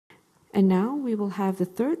And now we will have the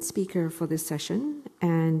third speaker for this session,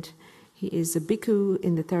 and he is a bhikkhu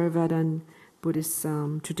in the Theravadan Buddhist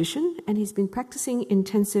tradition, and he's been practicing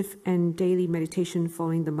intensive and daily meditation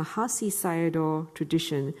following the Mahasi Sayadaw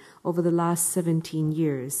tradition over the last 17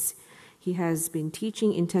 years. He has been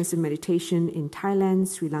teaching intensive meditation in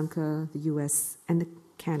Thailand, Sri Lanka, the US, and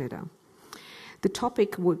Canada. The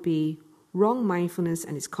topic would be wrong mindfulness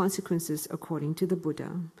and its consequences according to the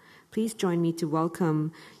Buddha. Please join me to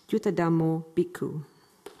welcome Yuttadhammo Bhikkhu.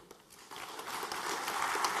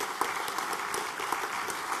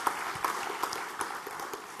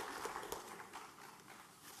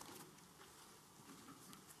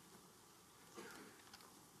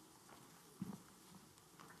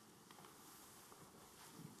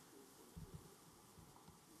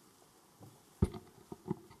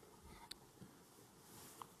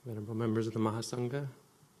 Venerable members of the Mahasangha.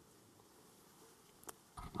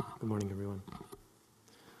 Good morning, everyone.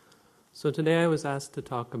 So today I was asked to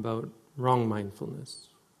talk about wrong mindfulness,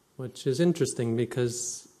 which is interesting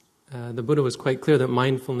because the Buddha was quite clear that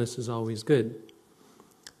mindfulness is always good.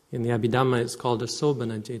 In the Abhidhamma, it's called a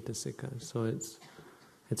sobhana cetasika, so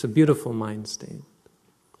it's a beautiful mind state.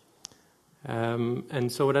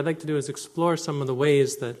 And so what I'd like to do is explore some of the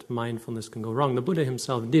ways that mindfulness can go wrong. The Buddha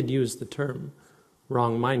himself did use the term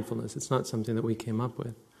wrong mindfulness. It's not something that we came up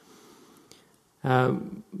with.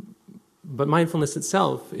 But mindfulness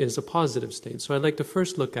itself is a positive state. So I'd like to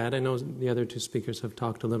first look at, I know the other two speakers have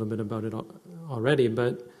talked a little bit about it already,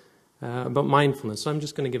 but about mindfulness. So I'm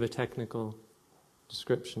just going to give a technical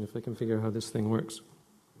description if I can figure out how this thing works.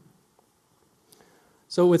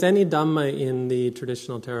 So with any Dhamma in the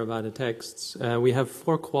traditional Theravada texts, we have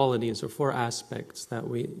four qualities or four aspects that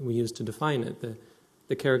we use to define it.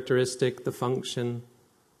 The characteristic, the function,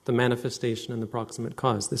 the manifestation, and the proximate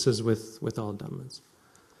cause. This is with all Dhammas.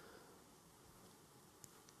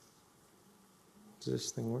 Does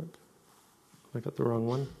this thing work? I got the wrong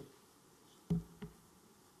one.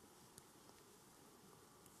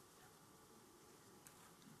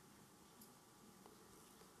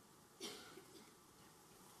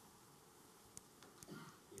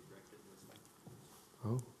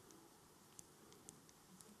 Oh.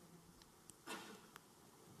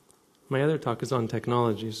 My other talk is on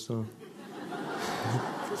technology, so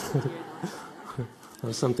I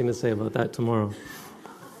have something to say about that tomorrow.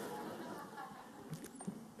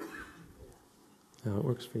 No, it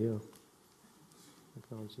works for you.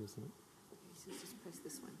 Technology isn't. So just press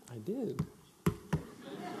this one. I did.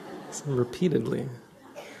 So repeatedly.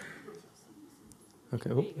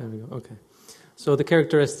 Okay, oh, there we go. Okay. So the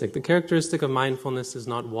characteristic of mindfulness is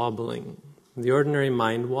not wobbling. The ordinary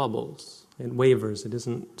mind wobbles. It wavers. It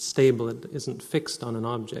isn't stable. It isn't fixed on an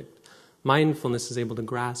object. Mindfulness is able to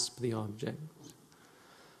grasp the object.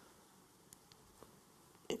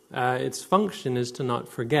 Its function is to not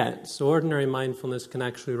forget. So ordinary mindfulness can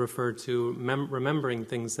actually refer to remembering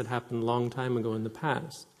things that happened a long time ago in the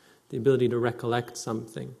past, the ability to recollect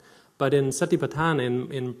something. But in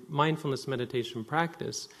Satipatthana, in mindfulness meditation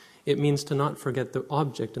practice, it means to not forget the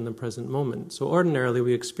object in the present moment. So ordinarily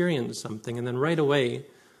we experience something and then right away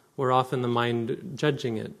we're off in the mind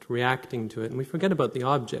judging it, reacting to it, and we forget about the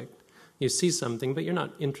object. You see something, but you're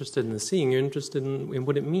not interested in the seeing, you're interested in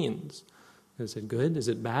what it means. Is it good? Is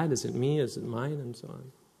it bad? Is it me? Is it mine? And so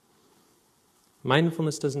on.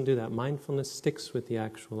 Mindfulness doesn't do that. Mindfulness sticks with the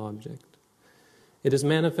actual object. It is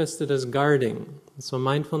manifested as guarding. So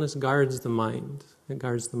mindfulness guards the mind. It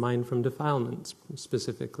guards the mind from defilements,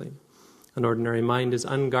 specifically. An ordinary mind is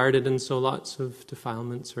unguarded, and so lots of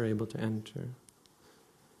defilements are able to enter.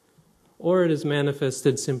 Or it is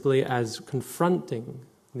manifested simply as confronting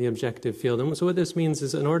the objective field. And so what this means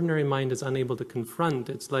is an ordinary mind is unable to confront.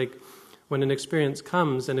 It's like when an experience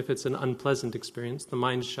comes, and if it's an unpleasant experience, the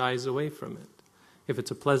mind shies away from it. If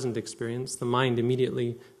it's a pleasant experience, the mind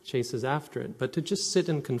immediately chases after it. But to just sit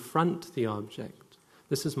and confront the object,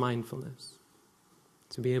 this is mindfulness.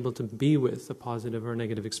 To be able to be with a positive or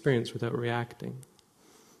negative experience without reacting.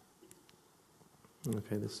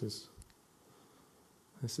 Okay, this is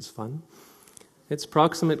fun. Its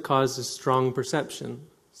proximate cause is strong perception.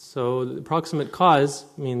 So the proximate cause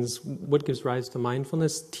means what gives rise to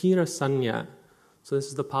mindfulness? Tira sanya. So this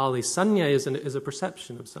is the Pali. Sanya is a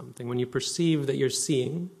perception of something. When you perceive that you're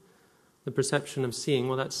seeing, the perception of seeing,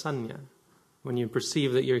 well, that's sanya. When you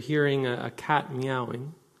perceive that you're hearing a cat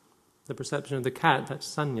meowing, the perception of the cat, that's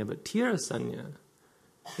sanya. But tira sanya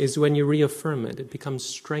is when you reaffirm it. It becomes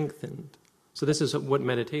strengthened. So this is what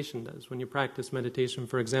meditation does. When you practice meditation,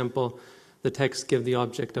 for example, the texts give the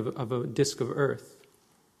object of a disk of earth.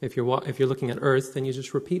 If you're looking at earth, then you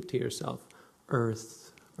just repeat to yourself,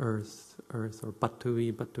 earth, earth, earth, or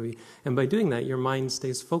Batui, Batui. And by doing that, your mind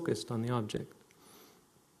stays focused on the object.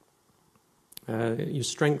 You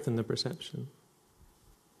strengthen the perception.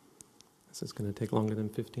 This is going to take longer than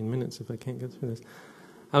 15 minutes if I can't get through this.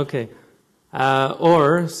 Okay.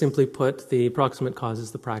 Or, simply put, the proximate cause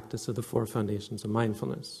is the practice of the 4 foundations of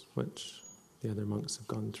mindfulness, which the other monks have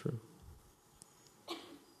gone through.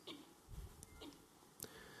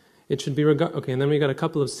 It should be okay, and then we got a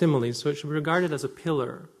couple of similes. So it should be regarded as a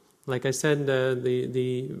pillar. Like I said,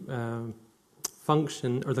 the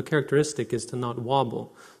function or the characteristic is to not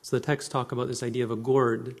wobble. So the texts talk about this idea of a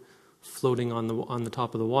gourd floating on the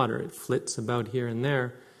top of the water. It flits about here and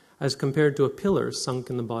there, as compared to a pillar sunk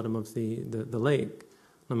in the bottom of the lake.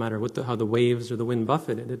 No matter how the waves or the wind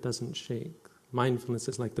buffet it, it doesn't shake. Mindfulness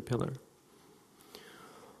is like the pillar.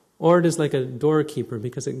 Or it is like a doorkeeper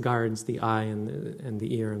because it guards the eye and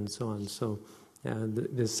the ear and so on. So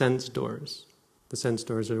the sense doors. The sense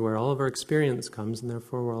doors are where all of our experience comes, and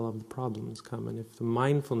therefore where all of the problems come. And if the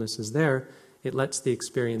mindfulness is there, it lets the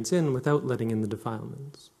experience in without letting in the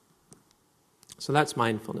defilements. So that's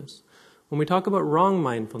mindfulness. When we talk about wrong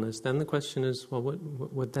mindfulness, then the question is, well,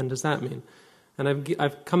 what then does that mean? And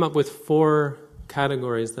I've come up with 4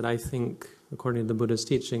 categories that I think, according to the Buddha's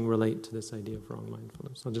teaching, relate to this idea of wrong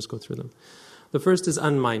mindfulness. I'll just go through them. The first is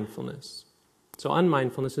unmindfulness. So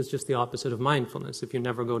unmindfulness is just the opposite of mindfulness. If you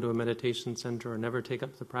never go to a meditation center or never take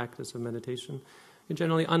up the practice of meditation, you're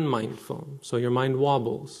generally unmindful. So your mind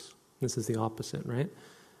wobbles. This is the opposite, right?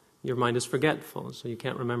 Your mind is forgetful, so you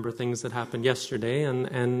can't remember things that happened yesterday,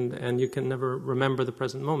 and you can never remember the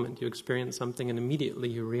present moment. You experience something and immediately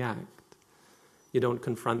you react. You don't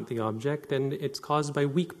confront the object, and it's caused by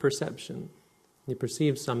weak perception. You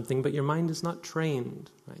perceive something, but your mind is not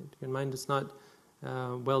trained, right? Your mind is not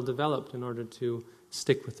well developed in order to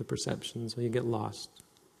stick with the perception, so you get lost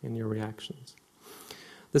in your reactions.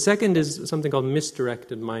 The second is something called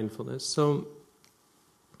misdirected mindfulness. So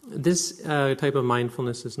this type of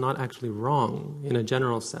mindfulness is not actually wrong in a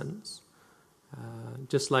general sense.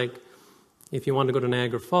 Just like if you want to go to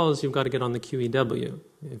Niagara Falls, you've got to get on the QEW.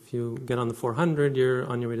 If you get on the 400, you're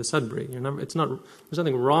on your way to Sudbury. There's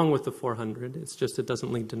nothing wrong with the 400, it's just it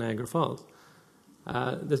doesn't lead to Niagara Falls.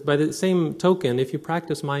 By the same token, if you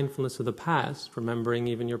practice mindfulness of the past, remembering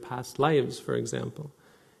even your past lives, for example,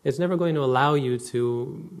 it's never going to allow you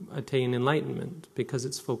to attain enlightenment because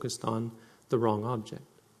it's focused on the wrong object.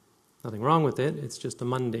 Nothing wrong with it, it's just a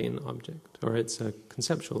mundane object, or it's a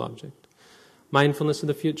conceptual object. Mindfulness of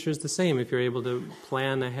the future is the same. If you're able to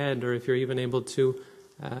plan ahead, or if you're even able to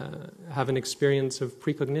have an experience of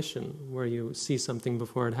precognition, where you see something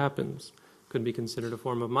before it happens, could be considered a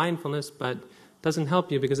form of mindfulness, but doesn't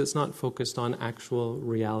help you because it's not focused on actual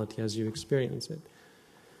reality as you experience it.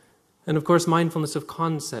 And of course, mindfulness of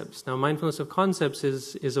concepts. Now, mindfulness of concepts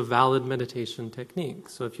is a valid meditation technique.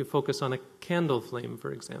 So if you focus on a candle flame,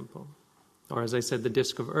 for example, or as I said, the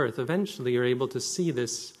disk of earth, eventually you're able to see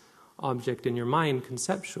this object in your mind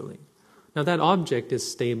conceptually. Now that object is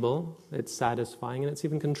stable, it's satisfying, and it's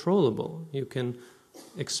even controllable. You can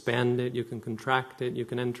expand it, you can contract it, you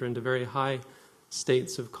can enter into very high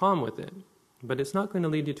states of calm with it. But it's not going to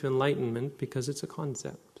lead you to enlightenment because it's a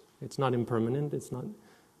concept. It's not impermanent, it's not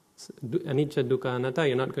anicca, dukkha, anatta.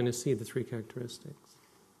 You're not going to see the 3 characteristics.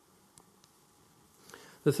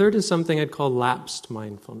 The third is something I'd call lapsed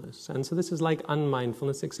mindfulness. And so this is like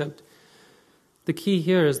unmindfulness, except the key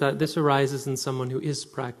here is that this arises in someone who is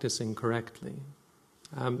practicing correctly.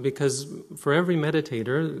 Because for every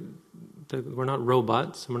meditator, we're not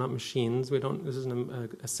robots, we're not machines. This isn't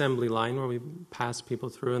an assembly line where we pass people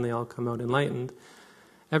through and they all come out enlightened.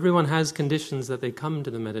 Everyone has conditions that they come to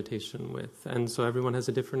the meditation with, and so everyone has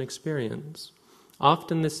a different experience.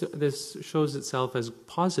 Often this shows itself as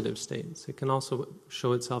positive states. It can also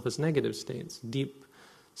show itself as negative states, deep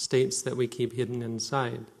states that we keep hidden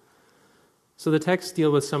inside. So the texts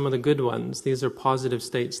deal with some of the good ones. These are positive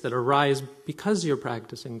states that arise because you're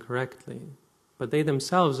practicing correctly. But they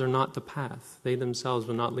themselves are not the path. They themselves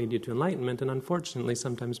will not lead you to enlightenment, and unfortunately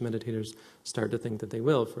sometimes meditators start to think that they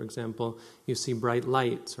will. For example, you see bright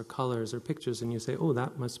lights or colors or pictures and you say, oh,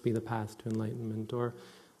 that must be the path to enlightenment. Or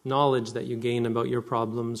knowledge that you gain about your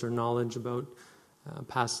problems, or knowledge about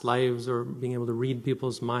past lives, or being able to read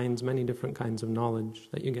people's minds, many different kinds of knowledge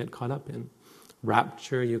that you get caught up in.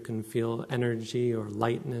 Rapture, you can feel energy or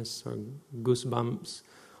lightness or goosebumps.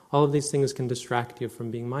 All of these things can distract you from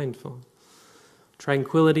being mindful.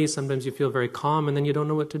 Tranquility, sometimes you feel very calm and then you don't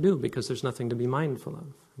know what to do because there's nothing to be mindful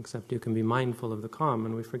of, except you can be mindful of the calm,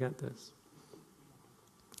 and we forget this.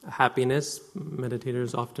 Happiness,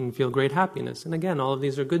 meditators often feel great happiness. And again, all of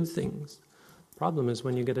these are good things. problem is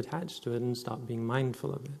when you get attached to it and stop being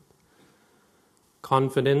mindful of it.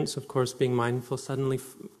 Confidence, of course, being mindful suddenly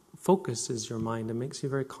focuses your mind and makes you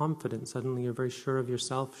very confident. Suddenly you're very sure of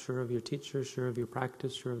yourself, sure of your teacher, sure of your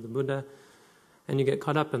practice, sure of the Buddha. And you get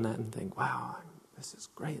caught up in that and think, wow, this is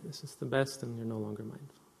great, this is the best, and you're no longer mindful.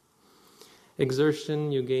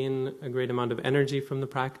 Exertion, you gain a great amount of energy from the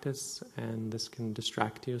practice, and this can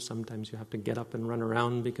distract you. Sometimes you have to get up and run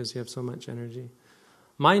around because you have so much energy.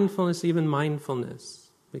 Mindfulness, even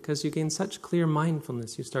mindfulness, because you gain such clear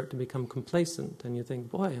mindfulness, you start to become complacent, and you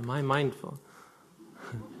think, boy, am I mindful.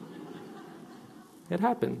 It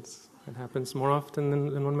happens. It happens more often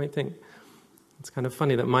than one might think. It's kind of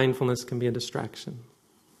funny that mindfulness can be a distraction.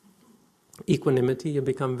 Equanimity, you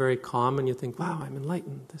become very calm and you think, wow, I'm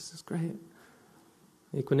enlightened, this is great.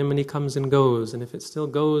 Equanimity comes and goes, and if it still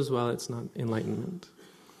goes, well, it's not enlightenment.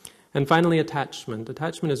 And finally, attachment.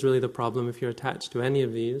 Attachment is really the problem if you're attached to any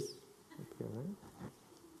of these.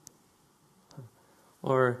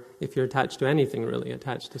 Or if you're attached to anything really,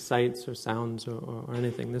 attached to sights or sounds or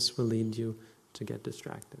anything, this will lead you to get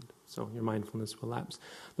distracted. So your mindfulness will lapse.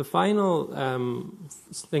 The final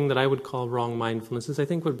thing that I would call wrong mindfulness is, I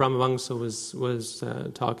think, what Brahmavamsa was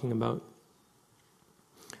talking about.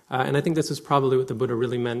 And I think this is probably what the Buddha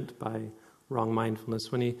really meant by wrong mindfulness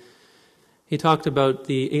when he talked about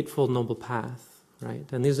the Eightfold Noble Path, right?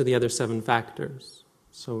 And these are the other 7 factors.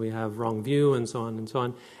 So we have wrong view and so on and so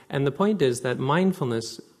on. And the point is that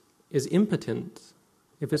mindfulness is impotent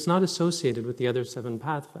if it's not associated with the other 7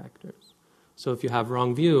 path factors. So if you have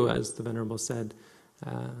wrong view, as the Venerable said,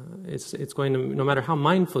 it's going to, no matter how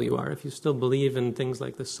mindful you are, if you still believe in things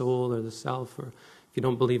like the soul or the self, or if you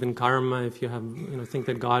don't believe in karma, if you have, think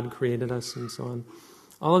that God created us and so on,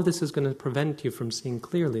 all of this is going to prevent you from seeing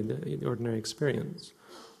clearly the ordinary experience.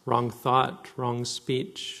 Wrong thought, wrong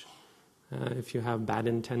speech, if you have bad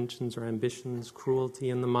intentions or ambitions,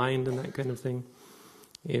 cruelty in the mind and that kind of thing.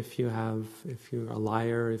 If you're a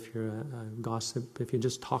liar, if you're a gossip, if you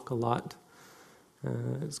just talk a lot,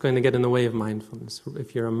 it's going to get in the way of mindfulness.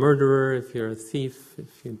 If you're a murderer, if you're a thief,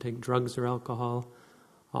 if you take drugs or alcohol,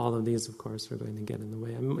 all of these, of course, are going to get in the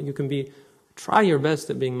way. You can try your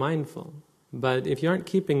best at being mindful, but if you aren't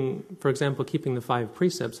keeping the 5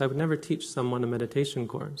 precepts, I would never teach someone a meditation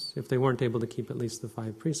course if they weren't able to keep at least the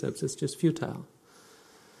 5 precepts. It's just futile.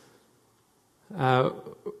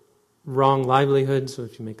 Wrong livelihood, so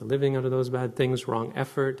if you make a living out of those bad things. Wrong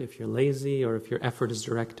effort, if you're lazy, or if your effort is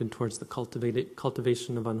directed towards the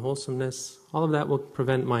cultivation of unwholesomeness. All of that will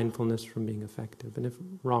prevent mindfulness from being effective. And if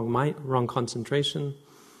wrong concentration,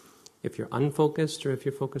 if you're unfocused, or if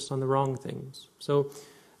you're focused on the wrong things. So,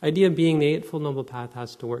 idea being the Eightfold Noble Path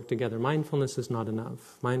has to work together. Mindfulness is not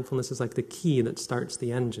enough. Mindfulness is like the key that starts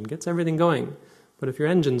the engine, gets everything going. But if your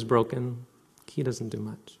engine's broken, key doesn't do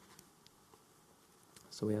much.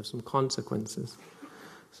 So we have some consequences.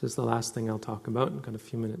 This is the last thing I'll talk about. I've got a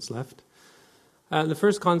few minutes left. The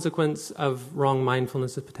first consequence of wrong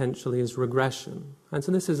mindfulness potentially is regression. And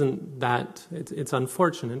so this isn't that, it's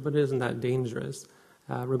unfortunate, but it isn't that dangerous.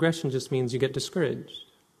 Regression just means you get discouraged.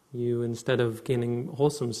 You, instead of gaining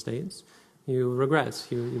wholesome states, you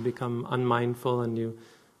regress. You become unmindful and you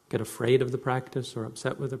get afraid of the practice or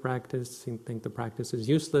upset with the practice. You think the practice is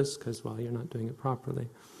useless because, well, you're not doing it properly.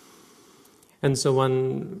 And so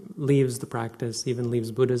one leaves the practice, even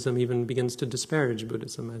leaves Buddhism, even begins to disparage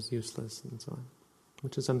Buddhism as useless and so on,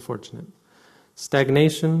 which is unfortunate.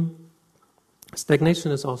 Stagnation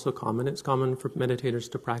is also common. It's common for meditators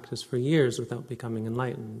to practice for years without becoming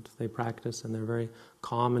enlightened. They practice and they're very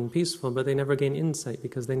calm and peaceful, but they never gain insight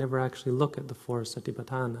because they never actually look at the 4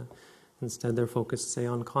 satipatthana. Instead, they're focused, say,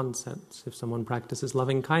 on concepts. If someone practices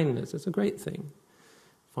loving kindness, it's a great thing.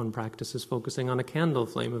 If one practices focusing on a candle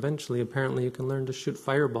flame, eventually, apparently, you can learn to shoot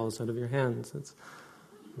fireballs out of your hands. It's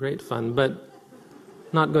great fun, but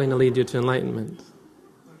not going to lead you to enlightenment.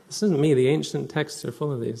 This isn't me. The ancient texts are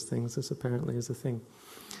full of these things. This apparently is a thing.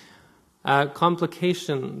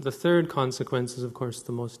 Complication, the third consequence, is, of course,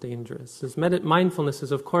 the most dangerous. Mindfulness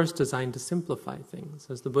is, of course, designed to simplify things.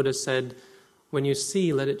 As the Buddha said, when you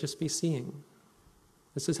see, let it just be seeing.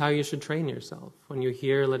 This is how you should train yourself. When you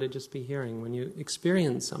hear, let it just be hearing. When you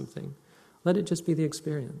experience something, let it just be the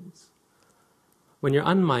experience. When you're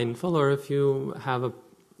unmindful, or if you have a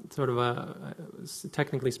sort of a,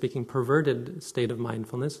 technically speaking, perverted state of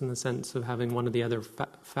mindfulness in the sense of having one of the other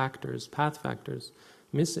factors, path factors,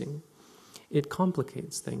 missing, it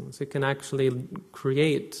complicates things. It can actually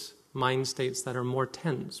create mind states that are more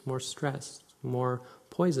tense, more stressed, more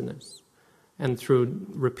poisonous. And through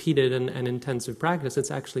repeated and intensive practice,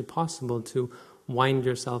 it's actually possible to wind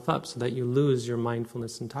yourself up so that you lose your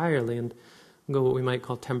mindfulness entirely and go what we might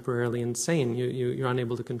call temporarily insane. You're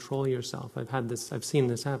unable to control yourself. I've seen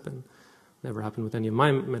this happen. Never happened with any of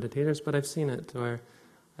my meditators, but I've seen it where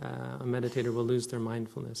a meditator will lose their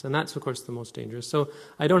mindfulness. And that's, of course, the most dangerous. So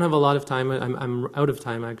I don't have a lot of time. I'm out of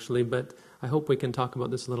time, actually, but I hope we can talk about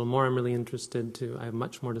this a little more. I'm really interested to, I have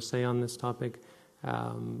much more to say on this topic.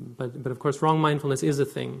 But of course, wrong mindfulness is a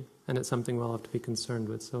thing, and it's something we'll have to be concerned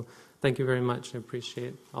with. So thank you very much. I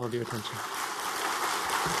appreciate all of your attention.